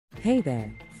Hey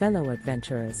there, fellow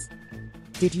adventurers.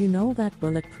 Did you know that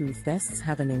bulletproof vests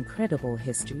have an incredible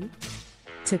history?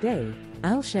 Today,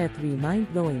 I'll share 3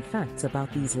 mind-blowing facts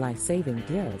about these life-saving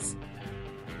gears.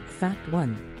 Fact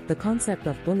 1. The concept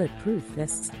of bulletproof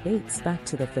vests dates back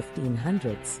to the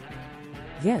 1500s.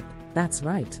 Yep, that's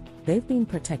right, they've been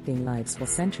protecting lives for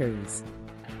centuries.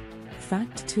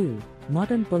 Fact 2.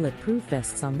 Modern bulletproof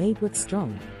vests are made with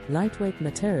strong, lightweight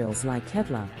materials like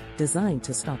Kevlar, designed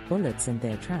to stop bullets in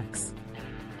their tracks.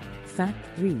 Fact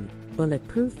 3.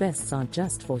 Bulletproof vests aren't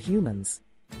just for humans.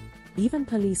 Even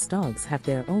police dogs have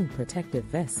their own protective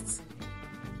vests.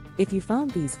 If you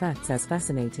found these facts as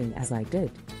fascinating as I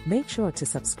did, make sure to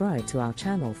subscribe to our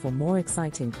channel for more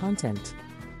exciting content.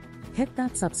 Hit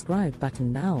that subscribe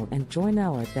button now and join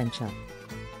our adventure.